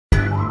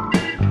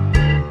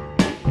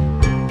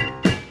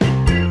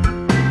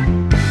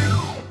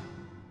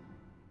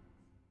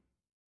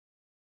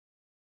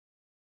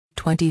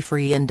20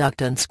 free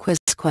Inductance Quiz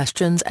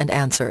questions and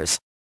answers.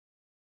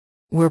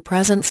 Were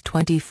presents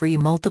 20 free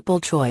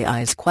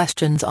multiple-choice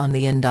questions on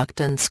the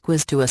Inductance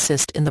Quiz to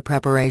assist in the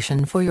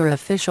preparation for your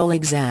official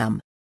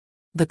exam.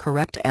 The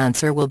correct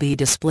answer will be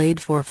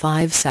displayed for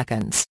 5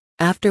 seconds,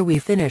 after we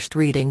finished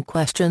reading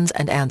questions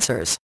and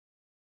answers.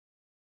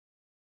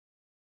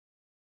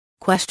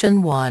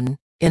 Question 1.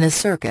 In a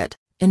circuit,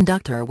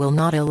 inductor will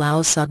not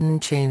allow sudden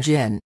change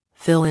in,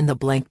 fill in the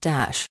blank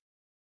dash.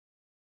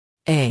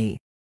 A.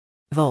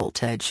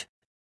 Voltage.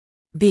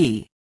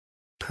 B.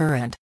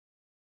 Current.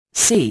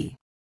 C.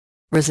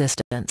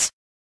 Resistance.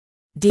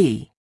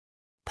 D.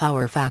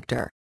 Power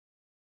factor.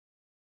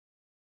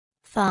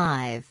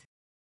 5,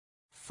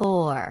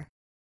 4,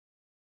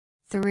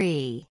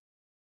 3,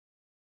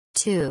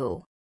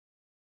 2,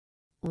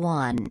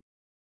 1.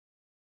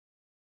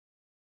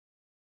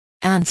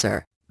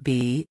 Answer,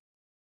 B.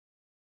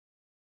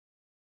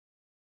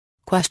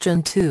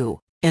 Question 2.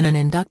 In an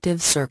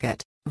inductive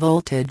circuit,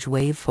 voltage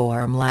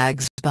waveform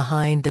lags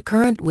behind the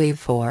current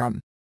waveform.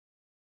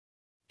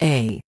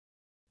 A.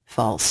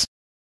 False.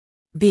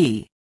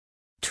 B.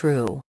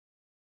 True.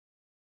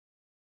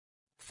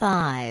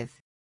 5,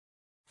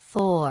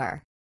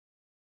 4,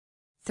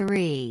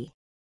 3,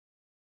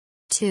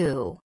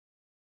 2,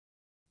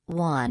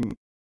 1.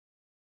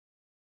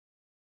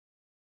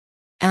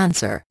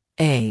 Answer,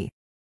 A.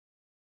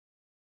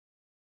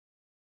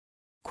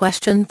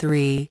 Question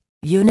 3.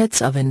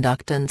 Units of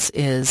inductance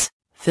is,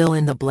 fill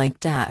in the blank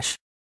dash.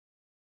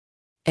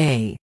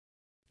 A.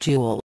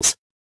 Joules.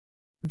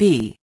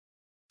 B.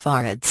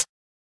 Farads.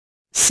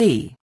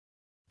 C.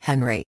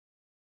 Henry.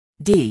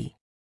 D.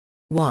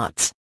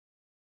 Watts.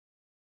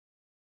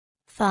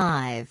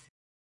 5,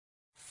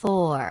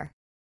 4,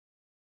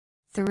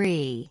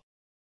 3,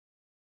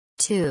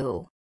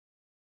 2,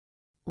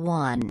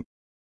 1.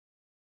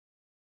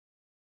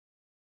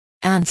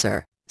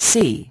 Answer,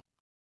 C.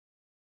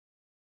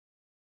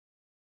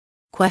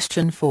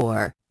 Question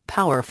 4.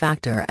 Power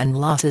factor and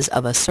losses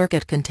of a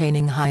circuit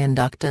containing high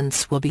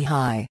inductance will be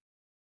high.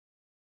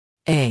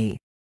 A.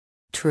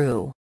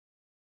 True.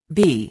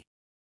 B.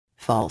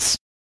 False.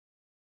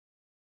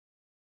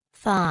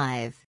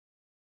 5,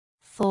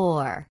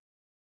 4,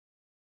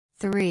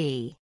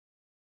 3,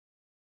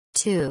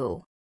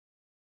 2,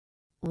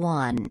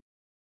 1.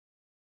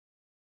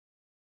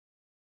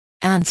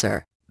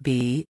 Answer,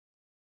 B.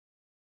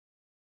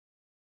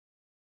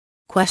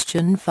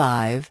 Question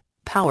 5.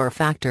 Power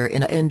factor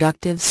in an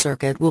inductive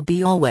circuit will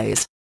be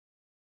always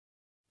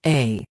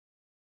A.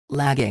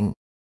 Lagging.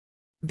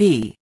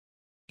 B.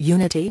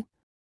 Unity.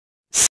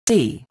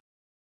 C.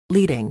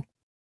 Leading.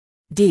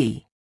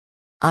 D.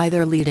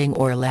 Either leading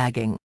or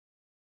lagging.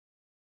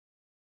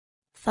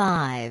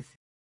 5,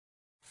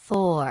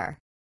 4,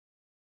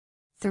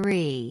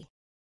 3,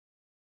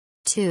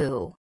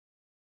 2,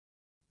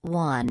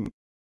 1.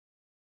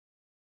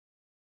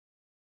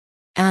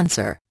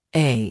 Answer,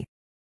 A.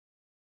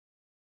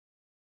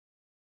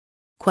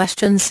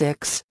 Question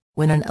 6.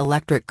 When an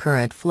electric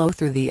current flows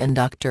through the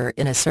inductor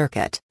in a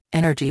circuit,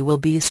 energy will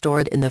be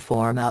stored in the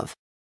form of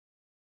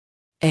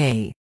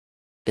A.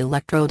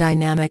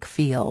 Electrodynamic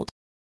field.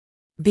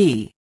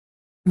 B.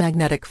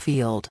 Magnetic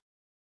field.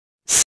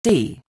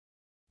 C.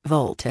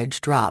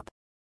 Voltage drop.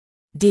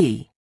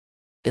 D.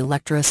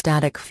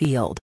 Electrostatic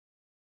field.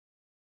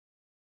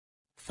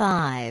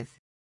 5,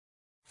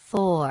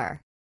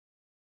 4,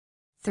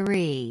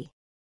 3,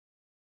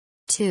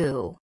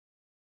 2,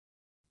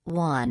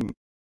 1.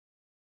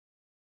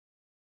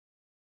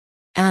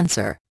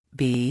 Answer,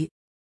 B.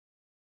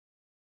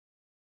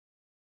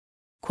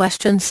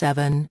 Question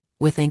 7.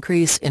 With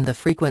increase in the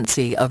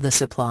frequency of the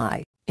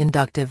supply,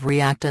 inductive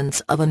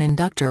reactance of an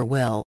inductor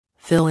will,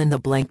 fill in the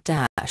blank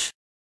dash.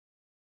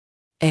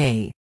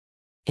 A.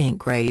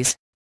 Increase.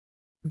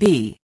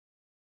 B.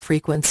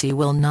 Frequency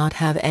will not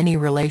have any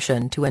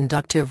relation to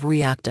inductive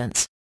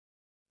reactance.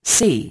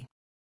 C.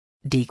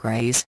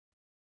 Decrease.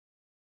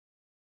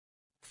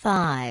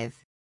 5,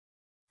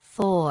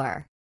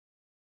 4,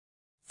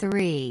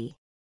 3,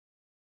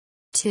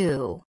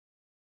 2,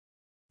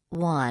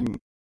 1.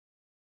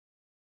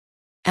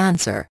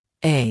 Answer,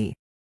 A.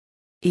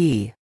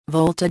 E.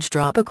 Voltage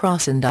drop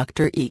across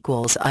inductor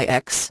equals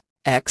Ix,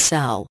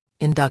 XL,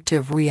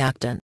 inductive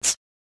reactance,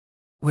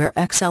 where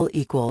XL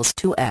equals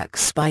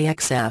 2X by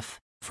XF,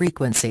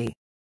 frequency.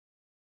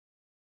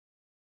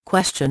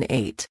 Question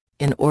 8.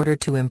 In order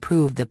to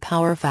improve the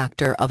power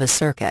factor of a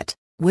circuit,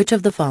 which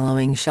of the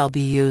following shall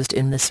be used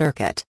in the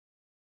circuit?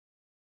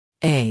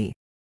 A.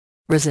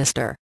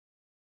 Resistor.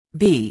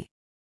 B.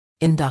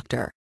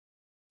 Inductor.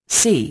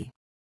 C.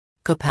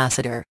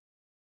 Capacitor.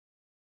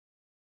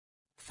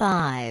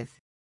 5,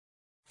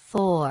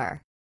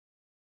 4,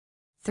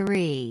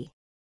 3,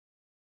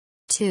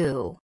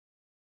 2,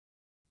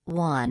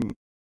 1.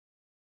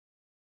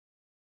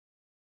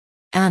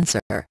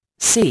 Answer,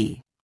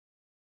 C.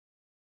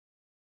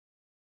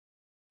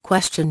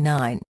 Question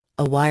 9.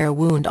 A wire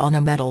wound on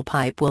a metal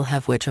pipe will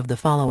have which of the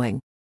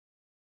following?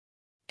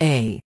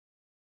 A.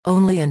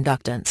 Only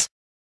inductance.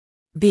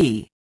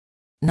 B.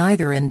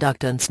 Neither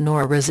inductance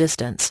nor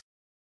resistance.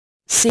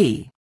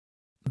 C.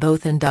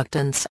 Both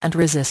inductance and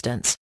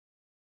resistance.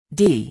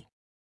 D.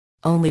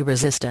 Only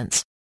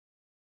resistance.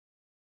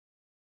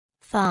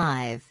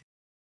 5,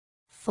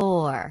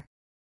 4,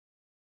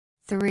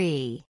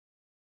 3,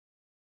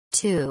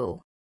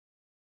 2,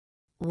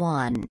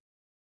 1.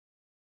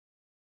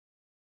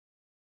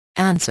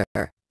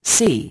 Answer,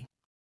 C.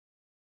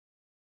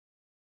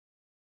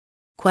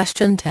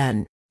 Question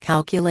 10.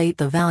 Calculate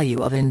the value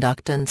of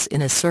inductance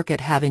in a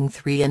circuit having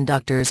 3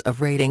 inductors of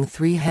rating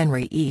 3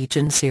 Henry each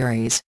in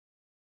series.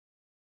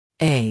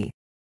 A.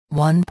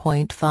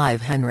 1.5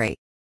 Henry.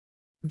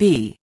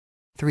 B.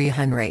 3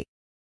 Henry.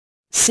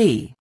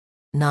 C.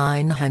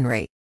 9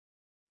 Henry.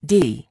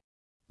 D.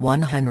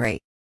 1 Henry.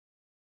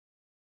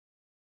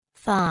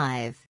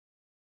 5,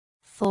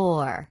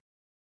 4,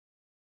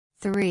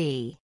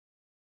 3,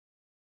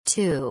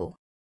 2,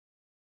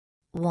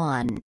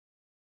 1.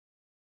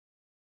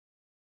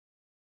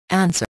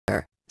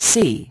 Answer,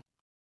 C.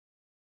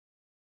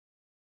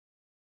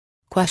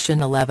 Question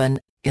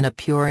 11. In a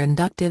pure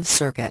inductive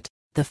circuit,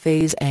 the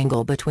phase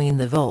angle between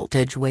the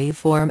voltage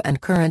waveform and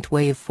current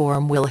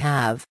waveform will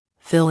have,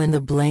 fill in the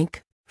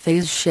blank,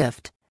 phase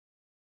shift.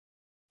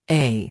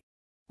 A.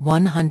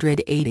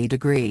 180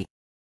 degree.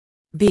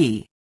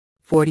 B.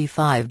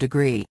 45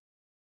 degree.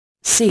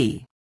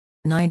 C.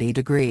 90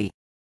 degree.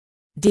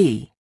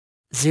 D.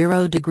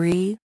 0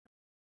 degree.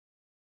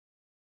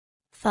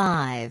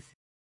 5,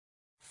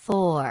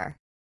 4,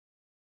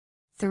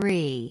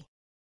 3,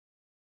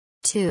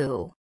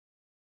 2,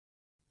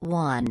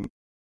 1.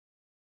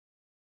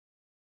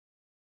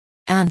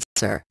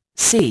 Answer,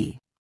 C.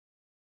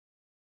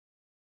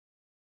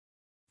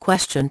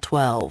 Question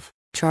 12.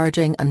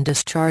 Charging and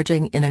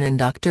discharging in an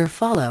inductor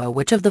follow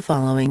which of the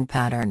following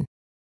pattern?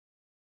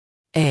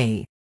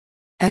 A.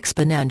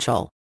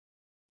 Exponential.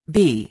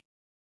 B.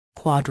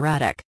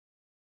 Quadratic.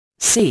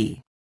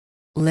 C.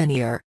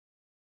 Linear.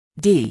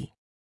 D.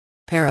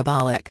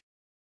 Parabolic.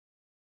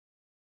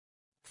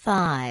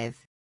 5,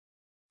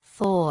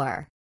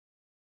 4,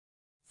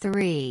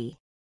 3,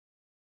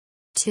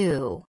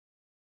 2,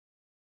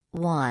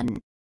 1.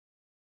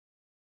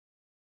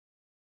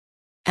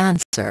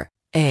 Answer,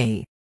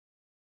 A.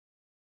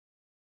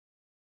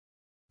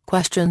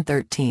 Question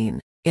 13.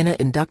 In an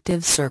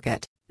inductive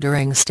circuit,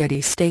 during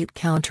steady-state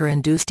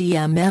counter-induced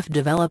EMF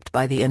developed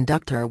by the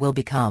inductor will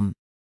become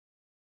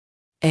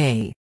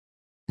A.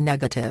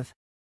 Negative.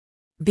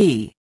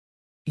 B.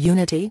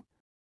 Unity.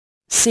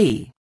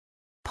 C.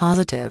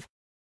 Positive.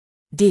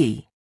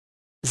 D.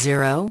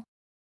 0.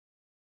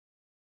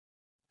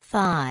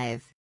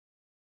 5,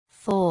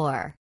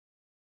 4,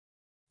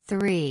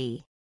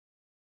 3,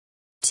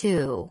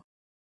 2,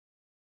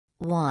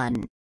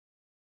 1.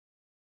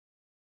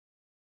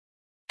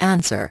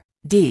 Answer,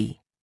 D.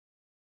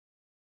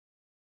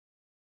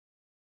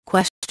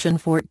 Question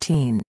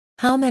 14.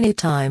 How many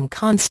time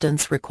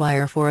constants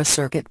require for a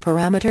circuit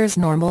parameters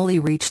normally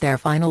reach their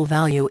final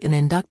value in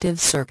inductive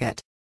circuit?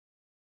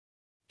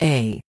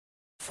 A.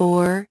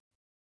 4.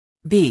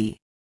 B.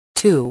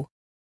 2.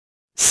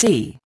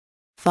 C.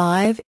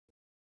 5.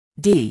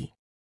 D.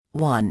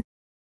 1.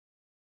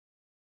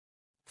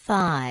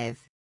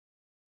 5,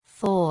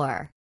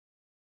 4,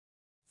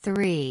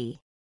 3,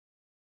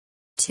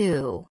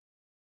 2,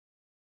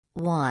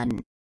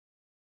 1.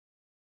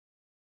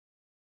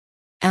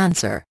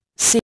 Answer,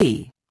 C.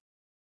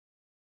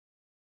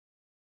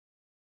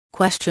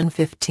 Question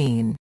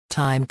 15.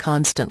 Time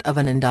constant of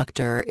an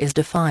inductor is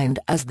defined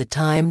as the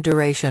time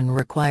duration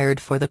required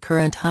for the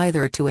current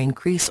either to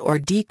increase or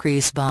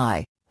decrease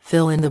by,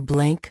 fill in the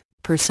blank,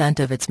 %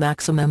 of its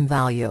maximum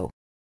value.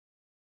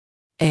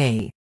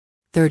 A.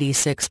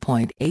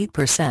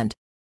 36.8%.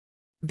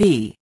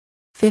 B.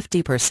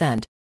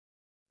 50%.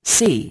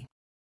 C.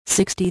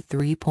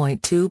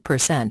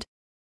 63.2%.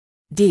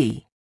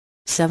 D.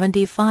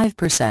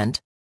 75%.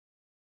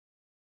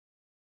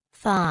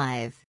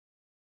 5,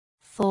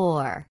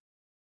 4,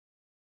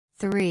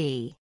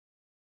 3,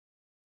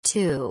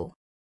 2,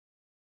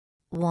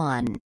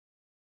 1.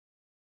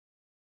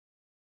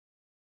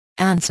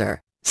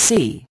 Answer,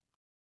 C.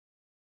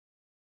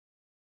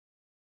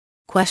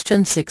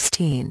 Question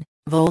 16.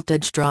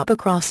 Voltage drop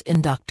across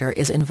inductor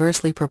is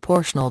inversely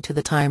proportional to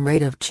the time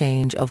rate of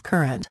change of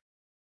current.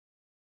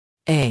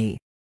 A.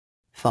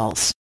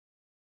 False.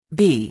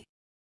 B.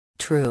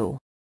 True.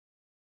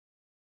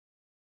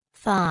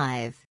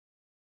 5,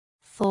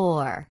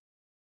 4,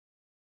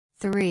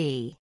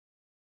 3,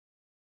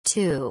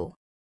 2,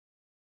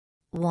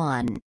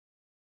 1.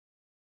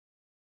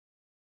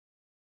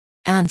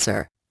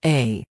 Answer,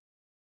 A.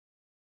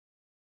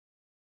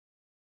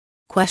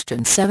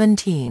 Question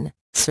 17.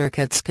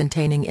 Circuits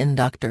containing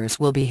inductors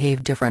will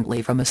behave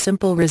differently from a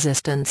simple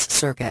resistance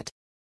circuit.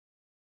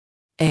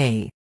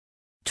 A.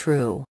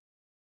 True.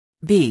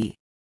 B.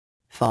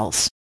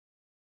 False.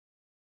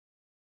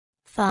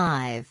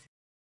 5,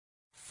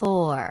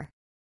 4,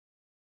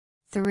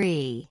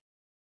 3,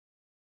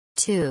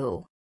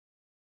 2,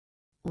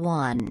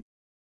 1.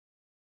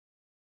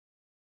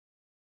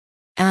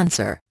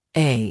 Answer,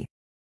 A.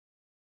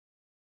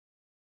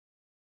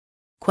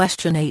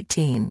 Question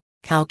 18.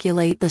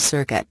 Calculate the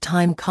circuit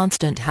time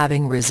constant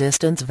having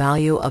resistance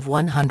value of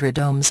 100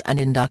 ohms and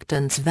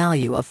inductance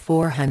value of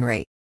 4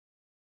 Henry.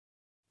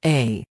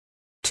 A.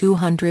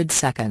 200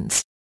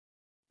 seconds.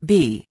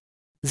 B.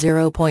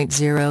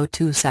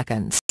 0.02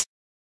 seconds.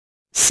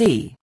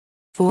 C.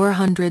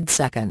 400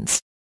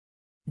 seconds.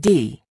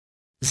 D.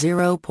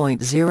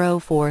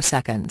 0.04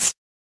 seconds.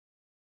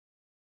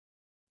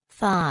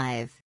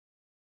 5,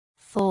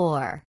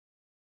 4,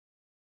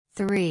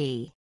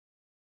 3,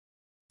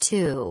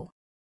 2,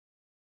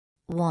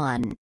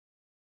 1.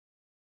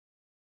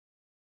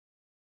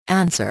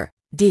 Answer,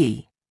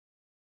 D.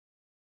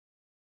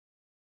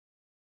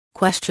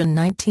 Question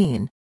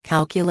 19.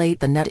 Calculate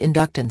the net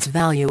inductance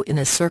value in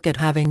a circuit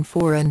having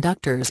 4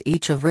 inductors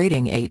each of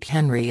rating 8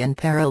 Henry in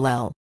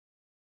parallel.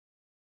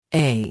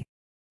 A.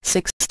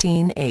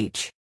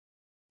 16H.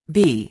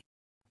 B.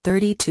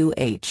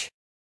 32H.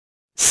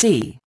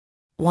 C.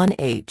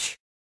 1H.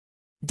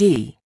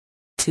 D.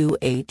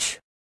 2H.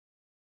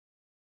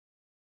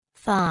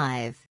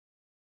 5,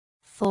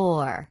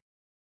 4,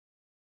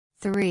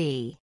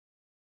 3,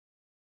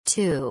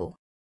 2,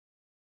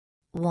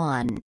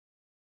 1.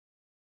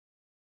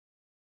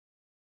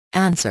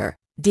 Answer,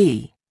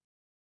 D.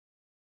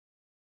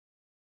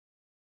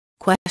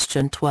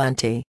 Question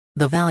 20.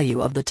 The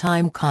value of the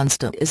time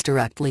constant is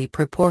directly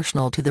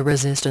proportional to the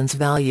resistance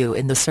value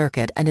in the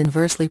circuit and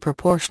inversely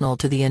proportional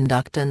to the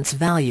inductance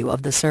value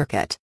of the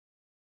circuit.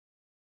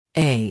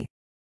 A.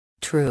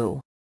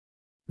 True.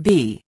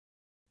 B.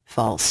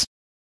 False.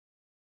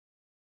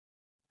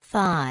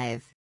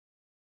 5,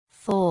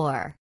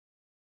 4,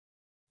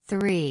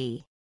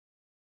 3,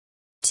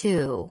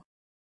 2,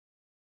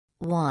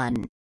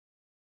 1.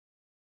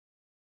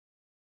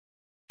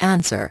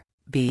 Answer,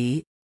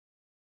 B.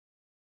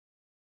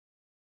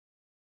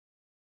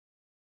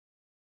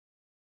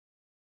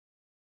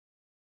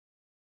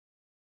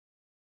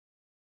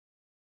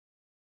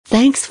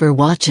 Thanks for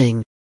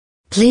watching.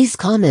 Please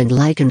comment,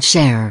 like and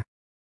share.